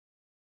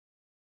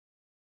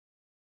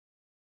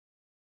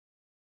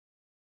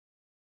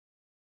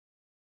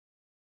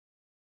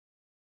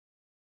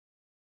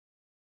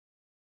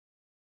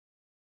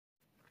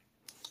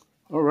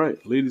All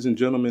right, ladies and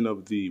gentlemen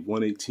of the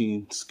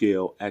 118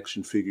 scale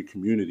action figure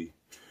community,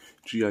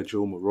 G.I.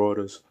 Joe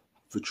Marauders,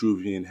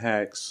 Vitruvian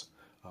Hacks,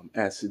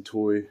 Acid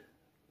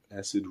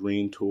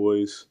Rain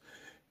Toys,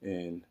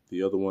 and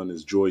the other one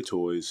is Joy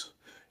Toys,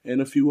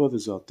 and a few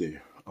others out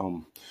there.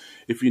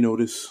 If you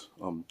notice,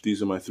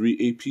 these are my 3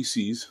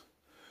 APCs.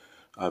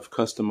 I've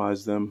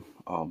customized them.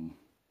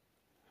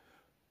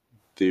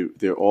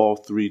 They're all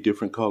 3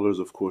 different colors,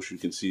 of course you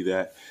can see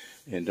that,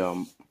 and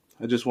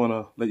I just want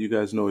to let you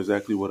guys know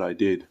exactly what I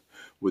did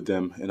with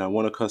them, and I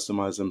want to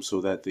customize them so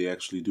that they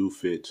actually do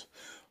fit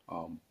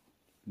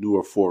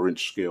newer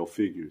 4-inch scale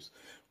figures.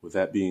 With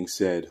that being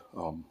said,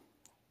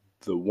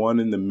 the one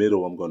in the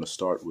middle I'm going to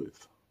start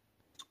with.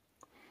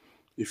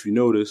 If you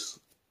notice,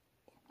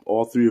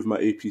 all 3 of my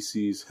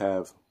APCs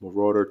have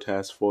Marauder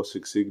Task Force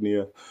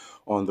insignia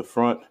on the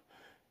front,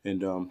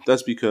 and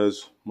that's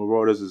because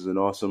Marauders is an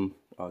awesome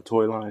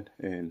toy line,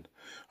 and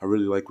I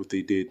really like what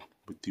they did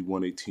with the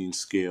 118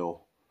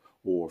 scale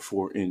or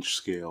 4-inch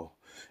scale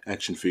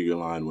action figure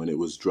line when it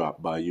was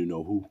dropped by you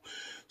know who.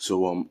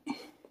 So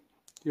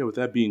yeah, with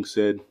that being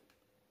said,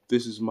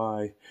 this is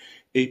my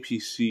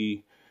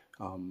APC.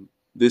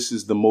 This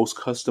is the most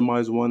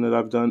customized one that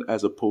I've done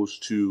as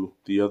opposed to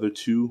the other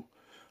 2.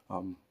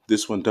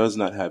 This one does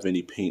not have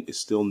any paint. It's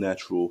still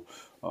natural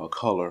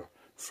color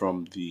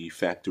from the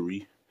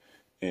factory,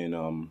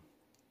 and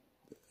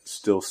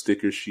still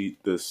sticker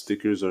sheet. The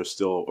stickers are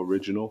still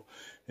original,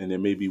 and there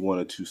may be 1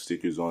 or 2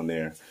 stickers on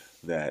there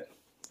that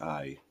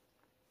I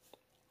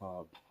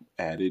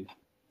added.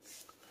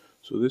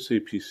 So this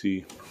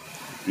APC,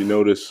 if you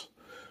notice,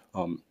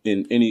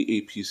 in any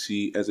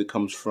APC as it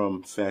comes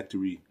from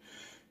factory,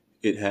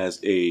 it has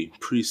a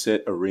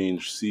preset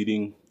arranged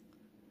seating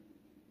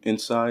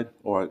inside,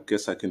 or I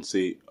guess I can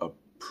say a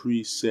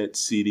preset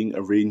seating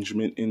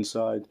arrangement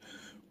inside,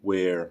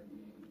 where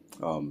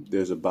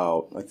there's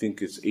about, I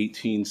think it's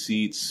 18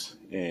 seats,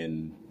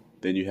 and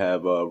then you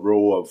have a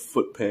row of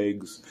foot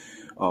pegs.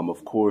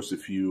 Of course,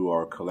 if you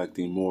are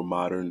collecting more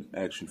modern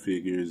action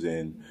figures,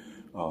 and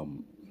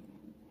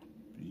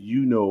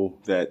you know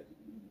that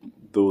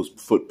those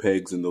foot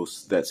pegs and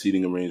that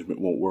seating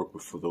arrangement won't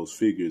work for those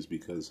figures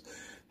because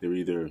they're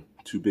either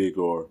too big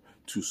or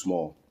too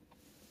small.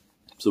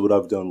 So what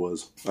I've done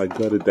was I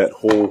gutted that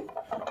whole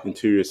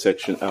interior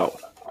section out,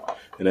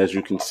 and as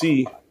you can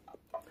see,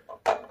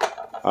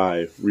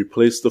 I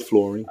replaced the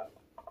flooring,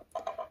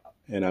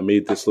 and I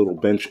made this little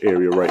bench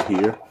area right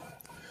here,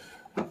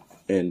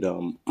 and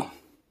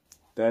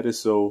that is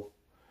so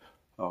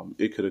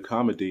it could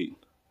accommodate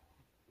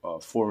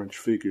 4-inch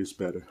figures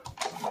better.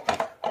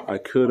 I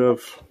could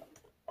have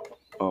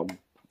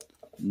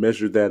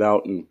measured that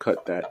out and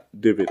cut that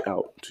divot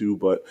out too,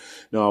 but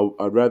no,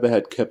 I'd rather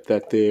had kept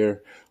that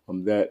there.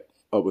 That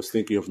I was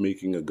thinking of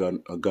making a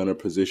gunner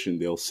position.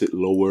 They'll sit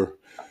lower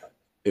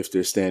if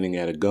they're standing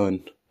at a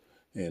gun,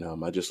 and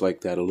I just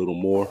like that a little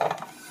more.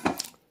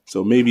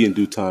 So maybe in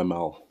due time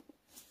I'll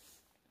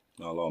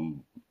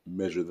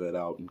measure that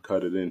out and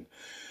cut it in.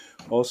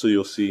 Also,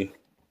 you'll see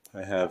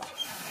I have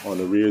on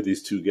the rear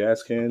these 2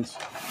 gas cans.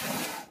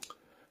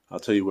 I'll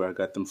tell you where I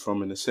got them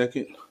from in a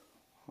second.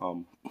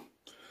 But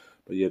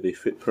yeah, they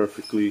fit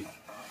perfectly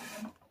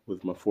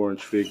with my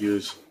 4-inch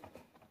figures.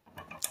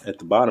 At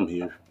the bottom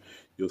here,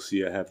 you'll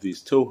see I have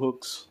these tow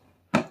hooks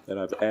that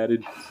I've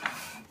added.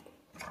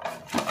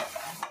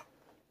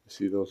 You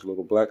see those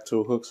little black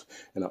tow hooks?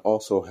 And I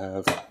also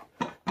have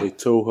a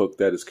tow hook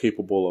that is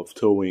capable of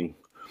towing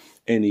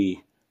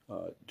any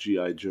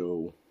G.I.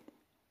 Joe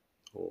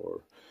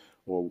or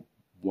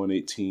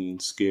 118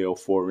 scale,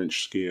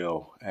 4-inch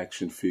scale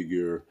action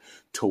figure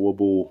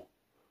towable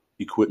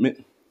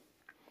equipment,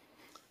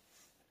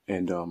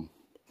 and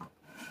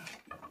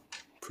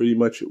pretty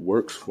much it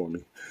works for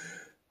me.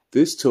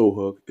 This tow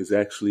hook is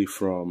actually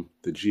from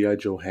the G.I.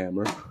 Joe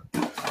hammer.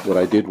 What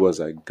I did was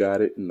I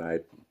got it and I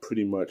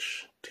pretty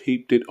much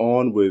taped it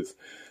on with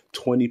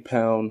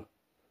 20-pound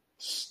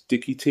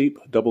sticky tape,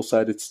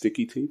 double-sided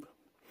sticky tape,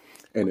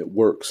 and it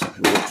works.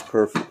 It works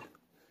perfect.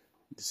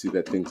 You see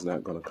that thing's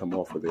not going to come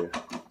off of there.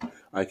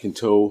 I can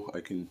tow,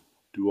 I can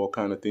do all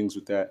kind of things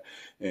with that,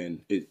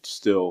 and it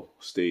still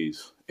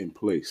stays in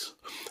place.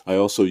 I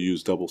also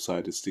use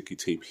double-sided sticky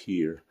tape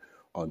here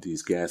on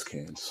these gas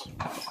cans.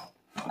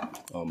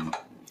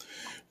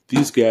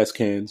 These gas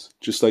cans,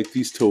 just like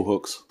these tow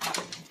hooks,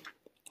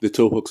 the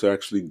tow hooks are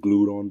actually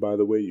glued on, by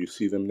the way. You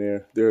see them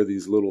there? There are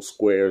these little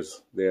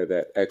squares there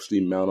that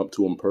actually mount up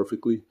to them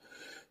perfectly.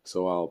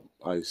 So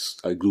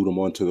I glued them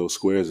onto those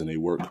squares, and they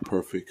work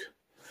perfect,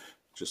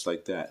 just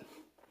like that.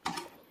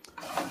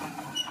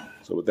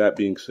 So with that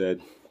being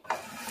said,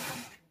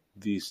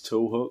 these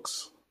tow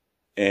hooks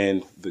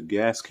and the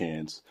gas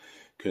cans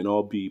can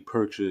all be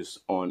purchased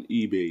on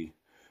eBay.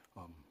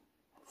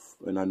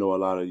 And I know a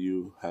lot of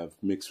you have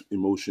mixed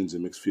emotions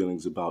and mixed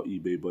feelings about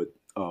eBay, but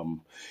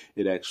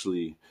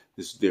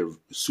they're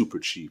super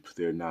cheap.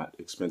 They're not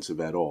expensive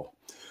at all.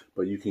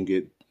 But you can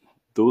get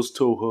those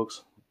tow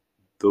hooks,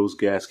 those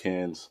gas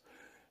cans,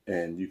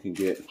 and you can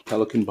get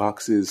Pelican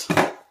boxes.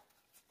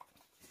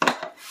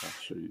 I'll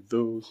show you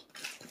those.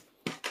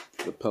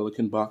 the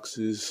Pelican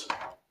boxes,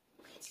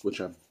 which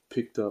I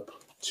picked up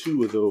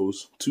 2 of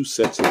those, 2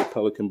 sets of the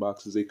Pelican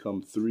boxes. They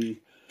come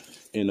 3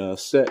 in a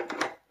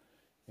set,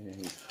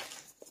 and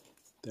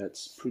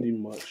that's pretty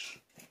much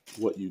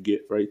what you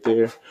get right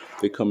there.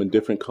 They come in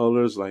different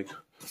colors like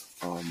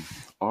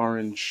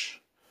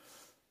orange,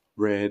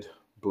 red,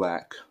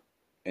 black,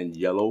 and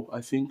yellow,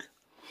 I think.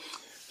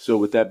 So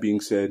with that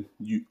being said,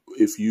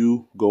 if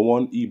you go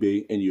on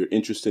eBay and you're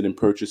interested in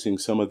purchasing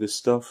some of this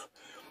stuff,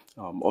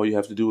 all you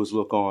have to do is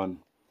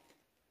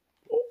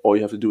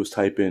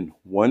type in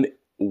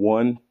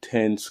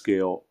 1/10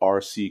 scale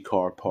RC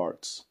car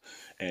parts,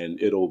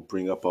 and it'll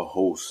bring up a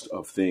host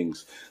of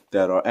things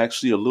that are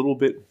actually a little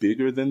bit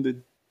bigger than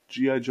the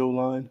G.I. Joe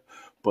line,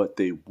 but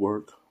they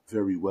work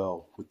very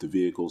well with the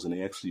vehicles, and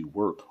they actually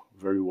work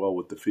very well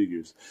with the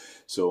figures.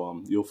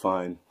 So you'll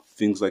find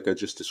things like I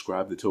just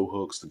described, the tow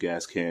hooks, the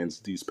gas cans,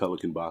 these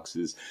Pelican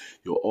boxes.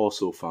 You'll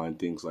also find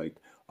things like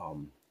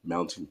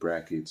mounting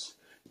brackets.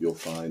 You'll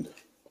find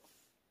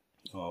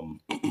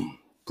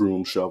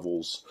broom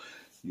shovels.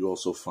 You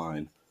also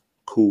find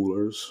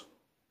coolers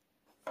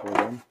for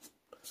them,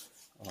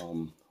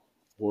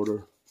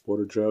 water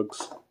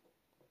jugs,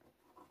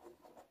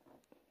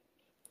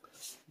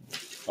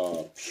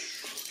 a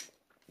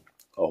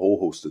whole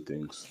host of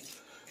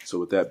things. So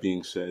with that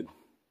being said,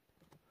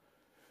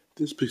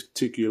 this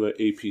particular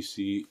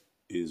APC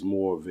is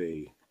more of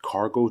a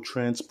cargo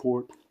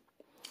transport,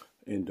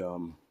 and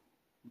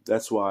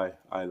that's why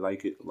I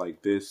like it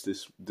like this.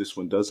 This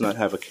one does not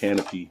have a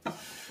canopy,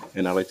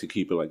 and I like to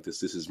keep it like this.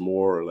 This is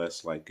more or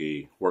less like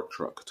a work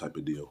truck type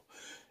of deal.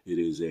 It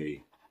is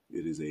a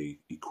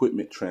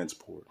equipment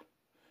transport.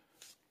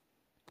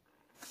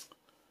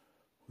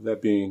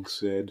 That being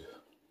said,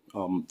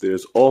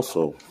 there's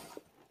also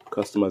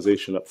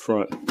customization up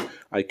front.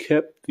 I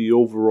kept the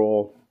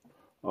overall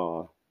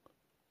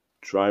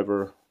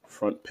driver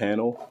front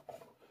panel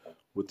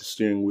with the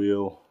steering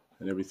wheel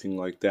and everything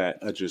like that.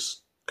 I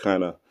just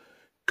kind of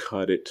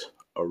cut it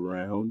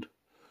around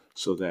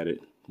so that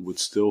it would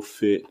still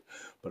fit,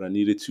 but I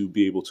needed to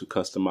be able to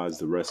customize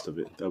the rest of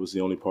it. That was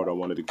the only part I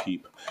wanted to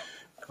keep.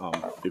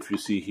 If you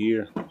see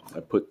here, I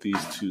put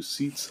these 2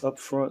 seats up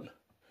front.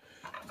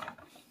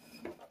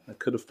 I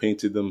could have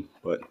painted them,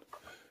 but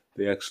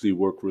they actually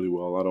work really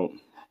well. I don't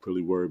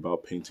really worry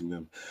about painting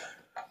them.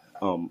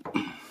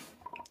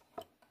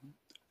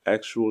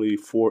 Actually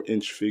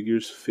 4-inch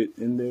figures fit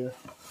in there,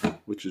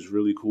 which is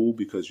really cool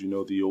because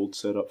the old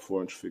setup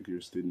 4-inch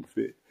figures didn't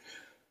fit.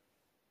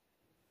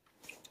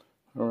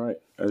 Alright,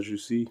 as you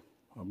see,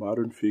 a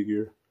modern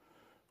figure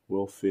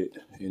will fit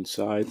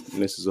inside,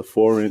 and this is a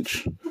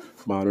 4-inch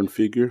modern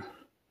figure,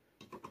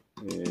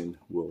 and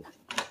we'll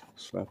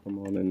slap them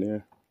on in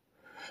there,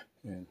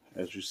 and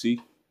as you see,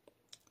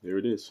 there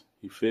it is.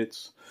 He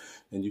fits,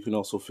 and you can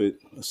also fit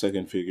a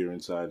second figure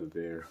inside of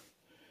there.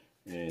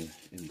 And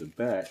in the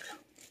back,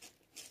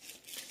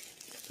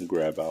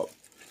 grab out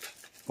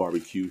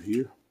barbecue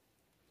here,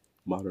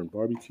 modern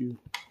barbecue.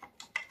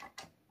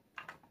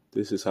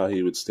 This is how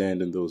he would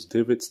stand in those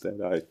divots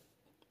that I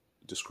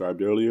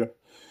described earlier.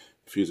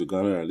 If he's a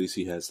gunner, at least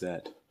he has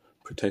that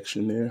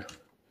protection there.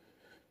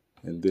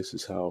 And this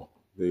is how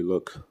they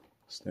look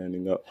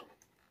standing up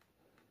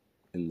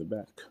in the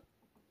back.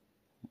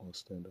 I'll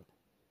stand up.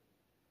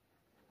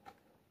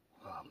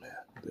 Oh man,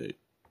 they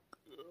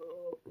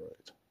go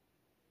right.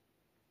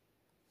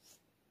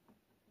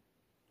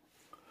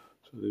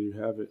 So there you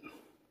have it.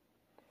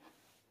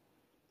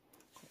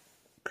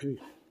 Okay.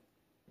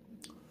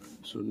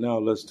 So now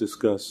let's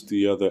discuss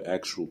the other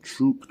actual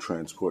troop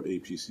transport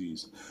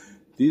APCs.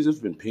 These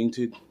have been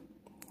painted,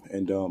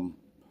 and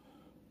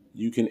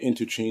you can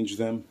interchange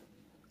them.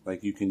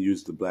 Like you can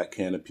use the black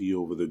canopy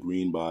over the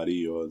green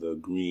body, or the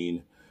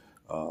green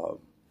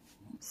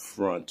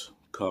front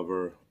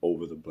cover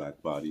over the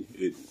black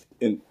body.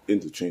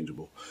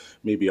 Interchangeable.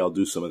 Maybe I'll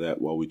do some of that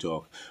while we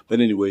talk.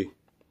 But anyway,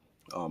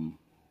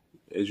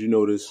 as you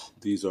notice,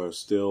 these are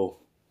still,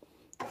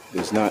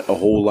 there's not a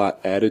whole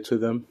lot added to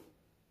them.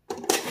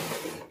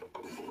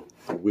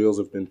 The wheels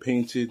have been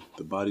painted,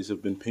 the bodies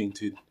have been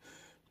painted,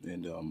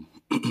 and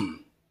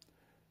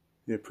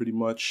they're pretty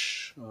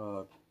much,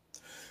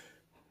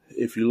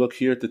 if you look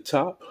here at the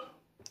top,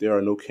 there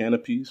are no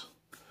canopies.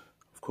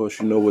 Of course,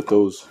 you know what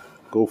those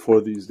go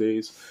for these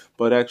days,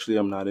 but actually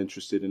I'm not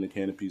interested in the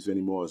canopies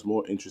anymore. I was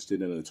more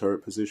interested in the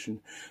turret position.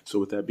 So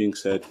with that being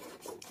said,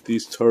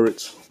 these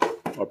turrets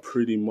are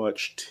pretty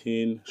much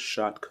tin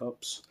shot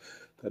cups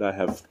that I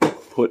have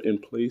put in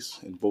place,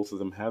 and both of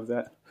them have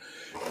that.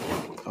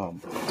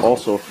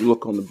 Also, if you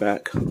look on the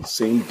back,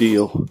 same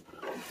deal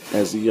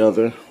as the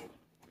other.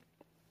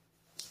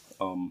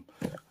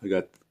 I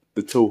got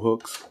the tow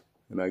hooks,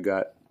 and I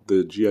got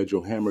the G.I.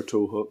 Joe hammer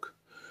tow hook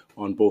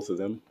on both of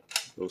them.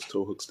 Those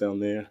tow hooks down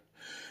there.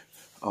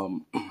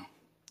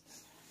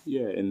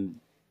 Yeah, and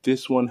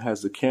this one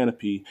has the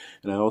canopy,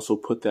 and I also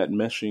put that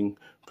meshing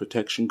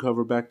protection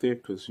cover back there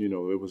because, you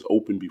know, it was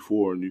open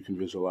before, and you can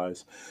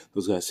visualize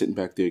those guys sitting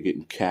back there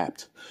getting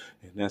capped,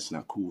 and that's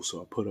not cool.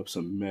 So I put up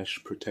some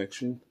mesh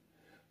protection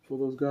for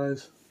those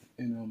guys,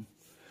 and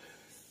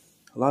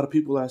A lot of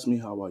people ask me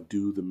how I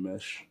do the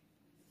mesh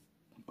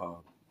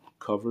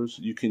covers.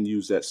 You can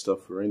use that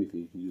stuff for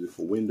anything. You can use it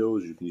for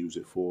windows, you can use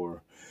it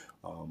for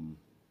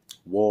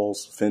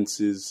walls,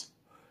 fences.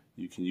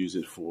 You can use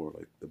it for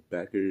like the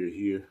back area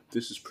here.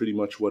 This is pretty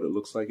much what it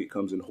looks like. It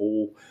comes in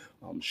whole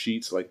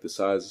sheets like the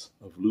size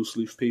of loose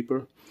leaf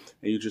paper,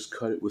 and you just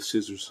cut it with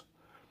scissors,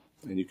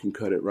 and you can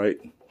cut it right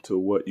to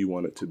what you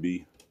want it to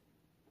be.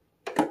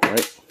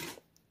 Right?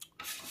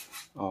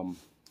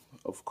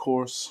 Of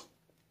course,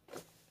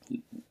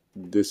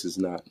 this is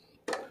not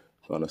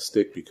gonna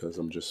stick because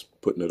I'm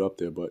just putting it up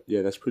there, but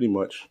yeah, that's pretty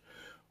much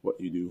what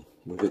you do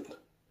with it.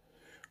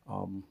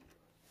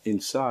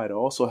 Inside, I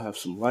also have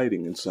some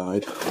lighting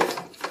inside.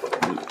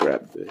 Let me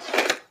grab this.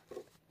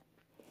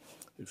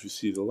 If you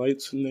see the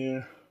lights in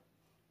there,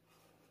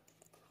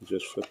 you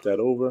just flip that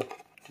over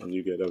and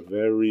you get a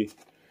very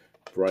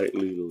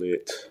brightly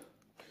lit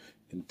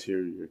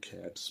interior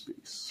cab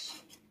space.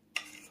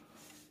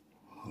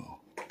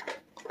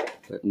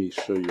 Let me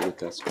show you what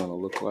that's gonna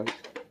look like.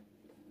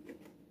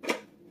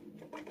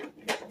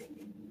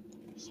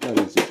 It's not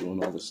easy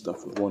doing all this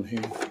stuff with one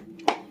hand.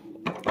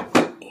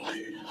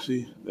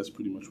 See, that's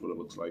pretty much what it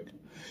looks like.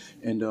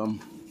 And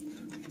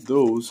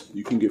those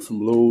you can get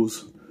from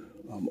Lowe's,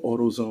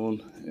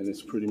 AutoZone, and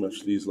it's pretty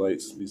much these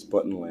lights, these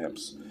button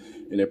lamps,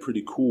 and they're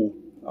pretty cool.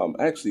 I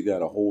actually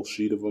got a whole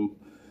sheet of them,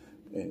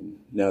 and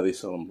now they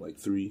sell them like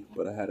 3,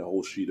 but I had a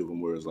whole sheet of them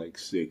where it's like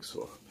 6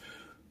 or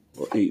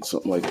 8,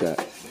 something like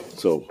that.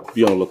 So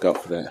be on the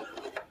lookout for that.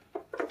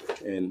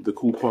 And the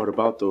cool part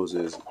about those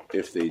is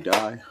if they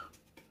die,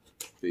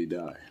 they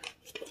die.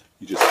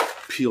 You just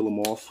peel them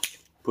off,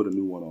 put a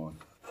new one on.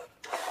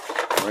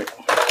 All right.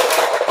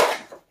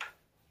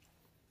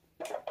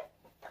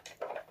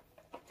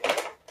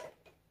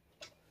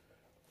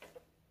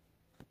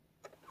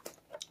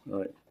 All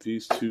right,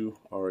 these two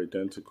are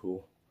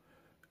identical,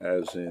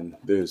 as in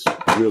there's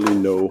really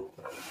no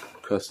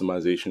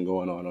customization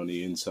going on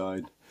the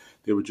inside.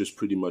 They were just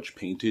pretty much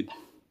painted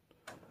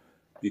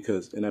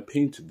and I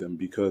painted them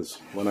because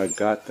when I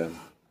got them,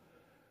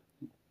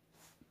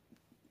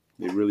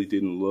 they really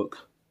didn't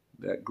look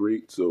that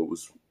great. So it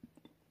was,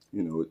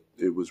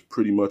 it was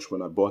pretty much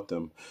when I bought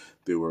them,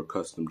 they were a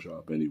custom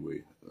job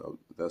anyway.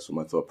 That's what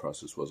my thought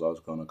process was. I was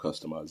going to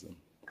customize them.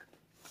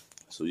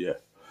 So yeah,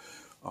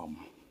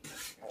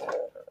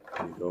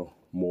 there you go.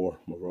 More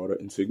Marauder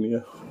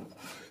insignia.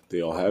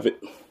 They all have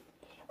it.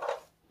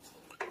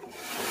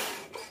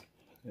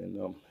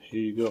 And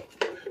here you go.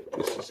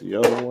 This is the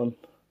other one.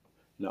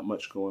 Not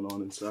much going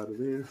on inside of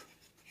there.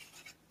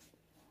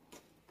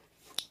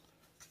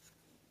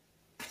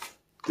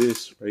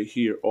 This right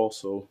here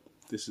also,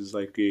 this is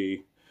like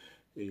you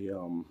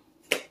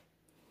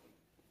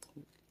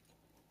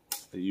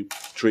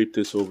drape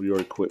this over your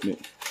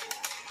equipment.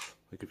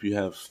 Like if you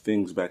have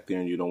things back there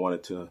and you don't want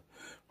it to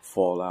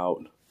fall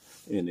out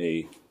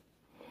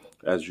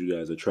as you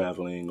guys are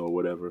traveling or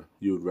whatever,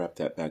 you would wrap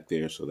that back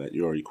there so that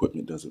your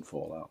equipment doesn't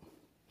fall out.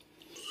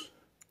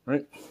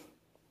 Right?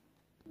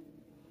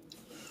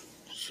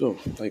 So,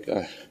 like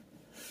I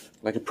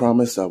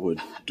promised, I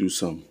would do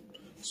some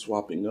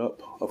swapping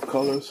up of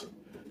colors.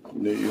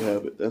 And there you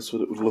have it. That's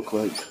what it would look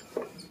like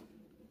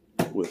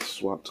with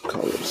swapped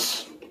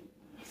colors.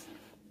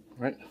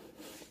 Right?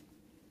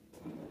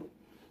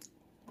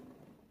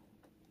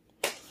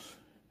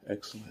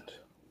 Excellent.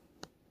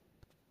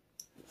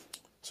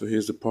 So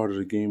here's the part of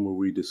the game where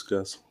we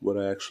discuss what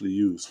I actually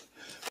use.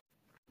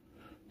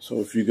 So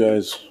if you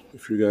guys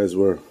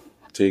were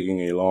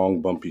taking a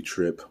long bumpy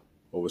trip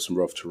over some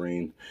rough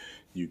terrain,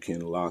 you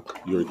can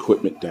lock your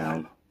equipment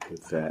down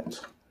with that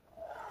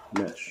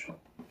mesh,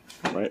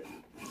 right?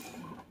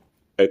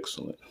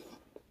 Excellent.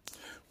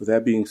 With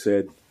that being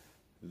said,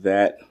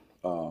 that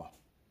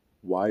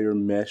wire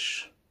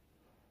mesh,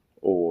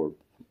 or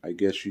I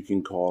guess you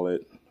can call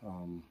it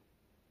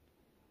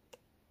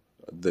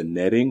the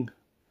netting,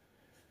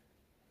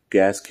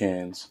 gas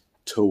cans,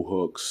 tow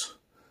hooks,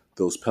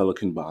 those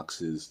Pelican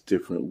boxes,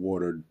 different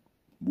water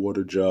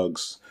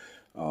jugs.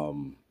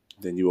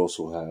 Then you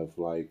also have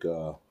like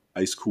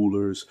ice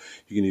coolers.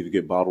 You can either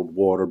get bottled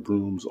water,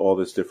 brooms, all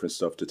this different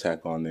stuff to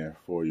tack on there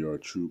for your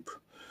troop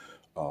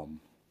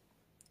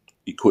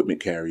equipment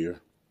carrier.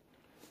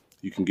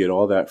 You can get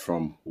all that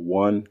from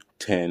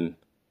 110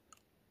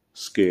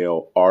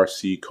 scale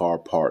RC car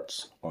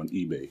parts on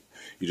eBay.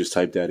 You just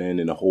type that in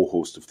and a whole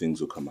host of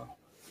things will come out.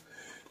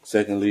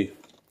 Secondly,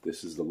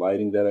 this is the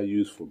lighting that I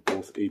use for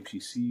both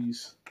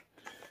APCs.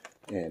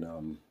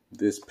 And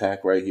this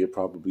pack right here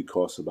probably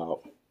costs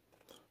about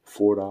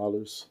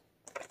 $4.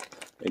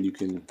 And you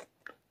can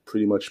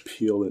pretty much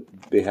peel it.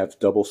 They have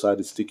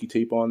double-sided sticky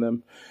tape on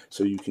them.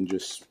 So you can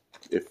just,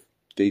 if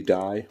they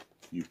die,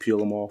 you peel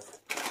them off,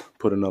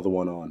 put another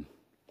one on,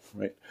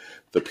 right?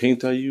 The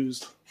paint I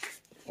used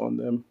on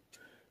them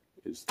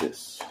is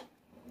this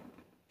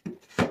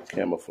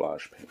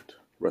camouflage paint,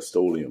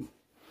 Rust-Oleum.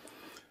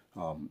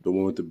 The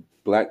one with the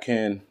black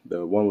the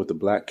one with the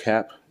black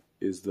cap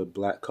is the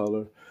black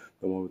color.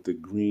 The one with the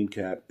green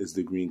cap is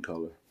the green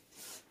color.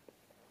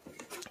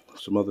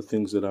 Some other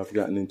things that I've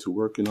gotten into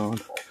working on.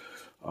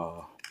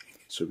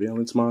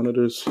 surveillance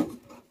monitors.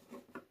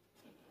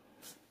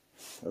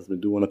 I've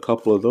been doing a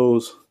couple of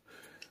those.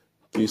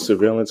 These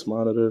surveillance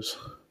monitors,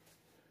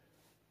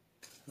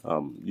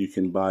 you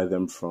can buy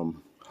them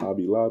from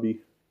Hobby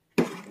Lobby.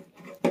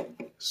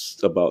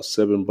 It's about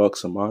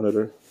 $7 a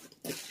monitor.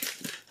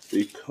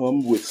 They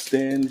come with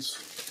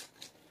stands,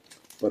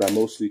 but I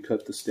mostly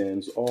cut the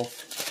stands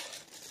off.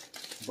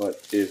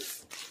 But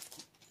if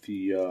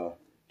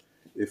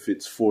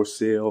it's for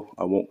sale,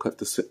 I won't cut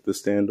the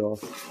stand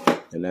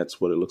off, and that's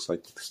what it looks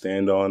like to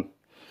stand on.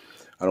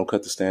 I don't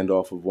cut the stand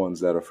off of ones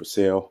that are for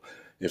sale.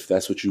 If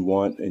that's what you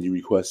want and you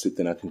request it,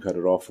 then I can cut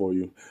it off for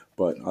you.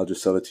 But I'll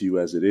just sell it to you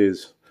as it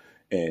is,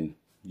 and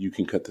you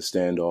can cut the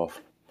stand off.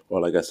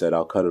 Or like I said,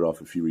 I'll cut it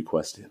off if you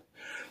request it.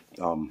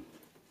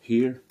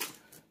 Here,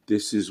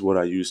 this is what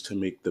I use to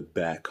make the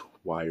back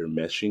wire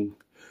meshing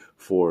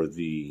for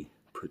the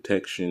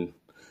protection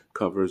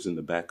covers in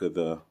the back of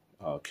the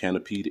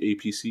canopied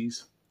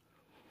APCs.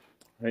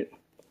 Right?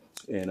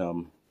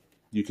 And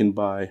you can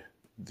buy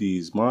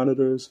these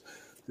monitors,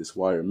 this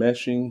wire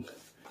meshing,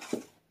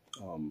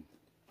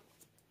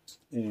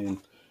 and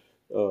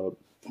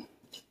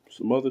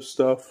some other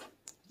stuff.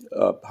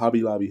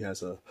 Hobby Lobby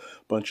has a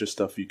bunch of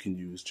stuff you can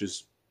use.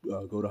 Just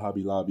go to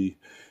Hobby Lobby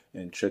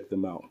and check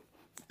them out.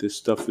 This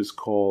stuff is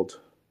called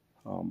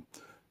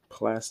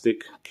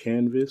plastic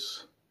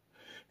canvas,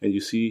 and you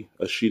see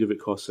a sheet of it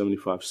costs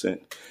 75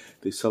 cents.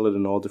 They sell it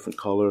in all different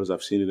colors.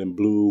 I've seen it in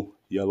blue,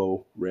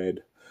 yellow,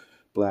 red,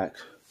 black.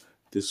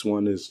 This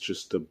one is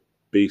just a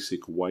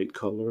basic white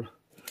color.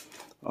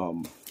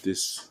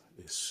 This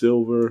is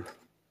silver.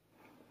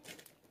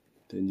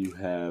 Then you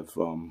have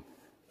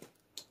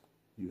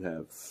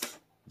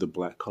the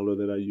black color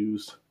that I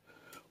used.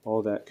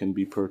 All that can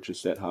be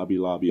purchased at Hobby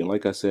Lobby. And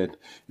like I said,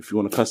 if you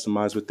want to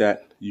customize with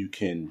that, you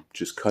can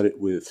just cut it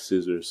with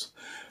scissors.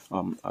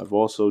 I've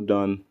also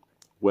done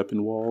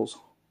weapon walls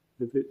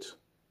with it.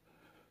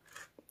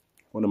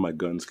 One of my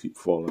guns keep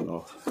falling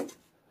off.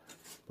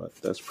 But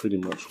that's pretty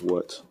much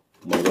what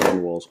my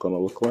weapon wall is going to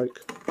look like.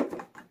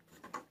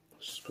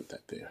 Let's just put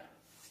that there.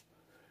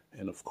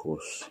 And of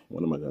course,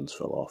 one of my guns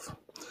fell off.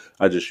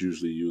 I just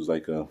usually use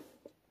like a,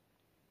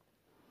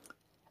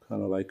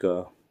 kind of like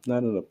a,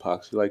 not an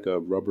epoxy, like a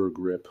rubber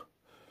grip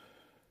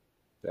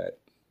that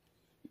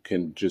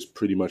can just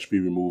pretty much be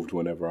removed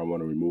whenever I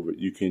want to remove it.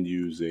 You can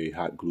use a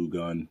hot glue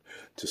gun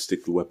to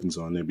stick the weapons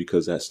on there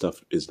because that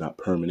stuff is not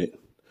permanent.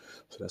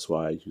 So that's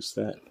why I use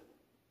that.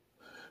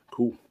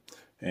 Cool.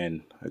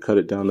 And I cut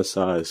it down to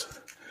size,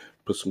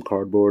 put some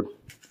cardboard,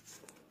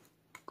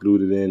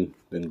 glued it in,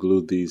 then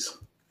glued these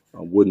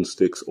wooden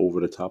sticks over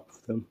the top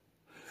of them.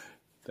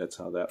 That's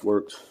how that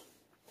works.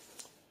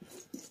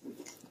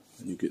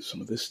 And you get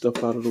some of this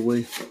stuff out of the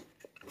way.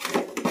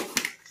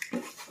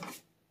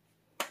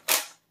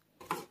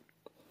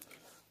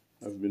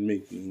 I've been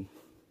making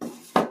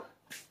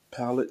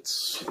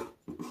pallets.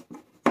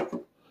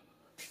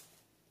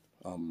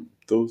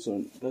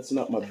 That's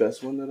not my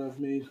best one that I've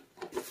made,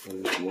 but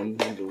it's one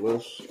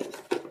nonetheless.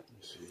 Let's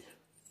see.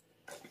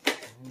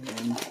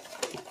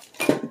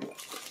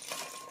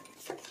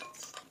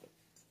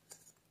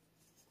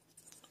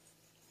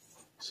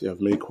 See,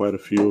 I've made quite a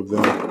few of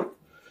them.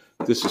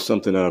 This is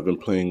something that I've been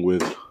playing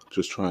with,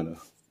 just trying to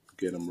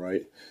get them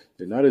right.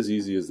 They're not as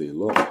easy as they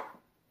look,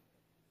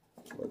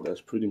 but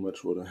that's pretty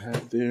much what I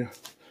have there.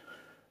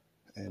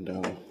 And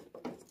it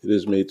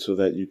is made so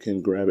that you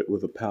can grab it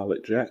with a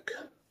pallet jack.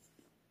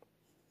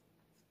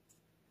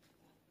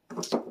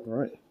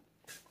 All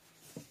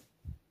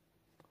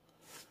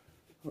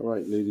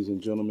right, ladies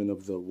and gentlemen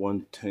of the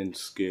 1/10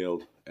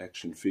 scaled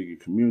action figure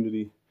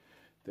community,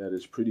 that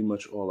is pretty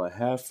much all I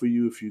have for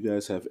you. If you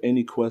guys have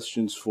any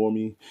questions for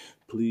me,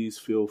 please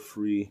feel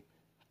free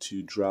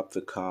to drop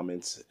the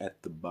comments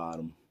at the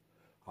bottom.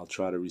 I'll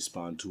try to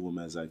respond to them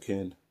as I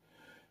can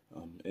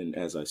and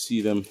as I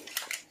see them.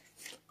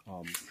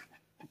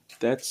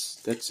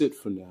 That's it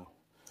for now.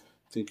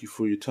 Thank you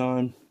for your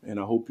time, and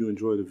I hope you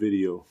enjoy the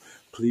video.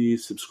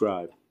 Please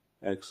subscribe.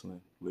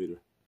 Excellent.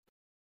 Later.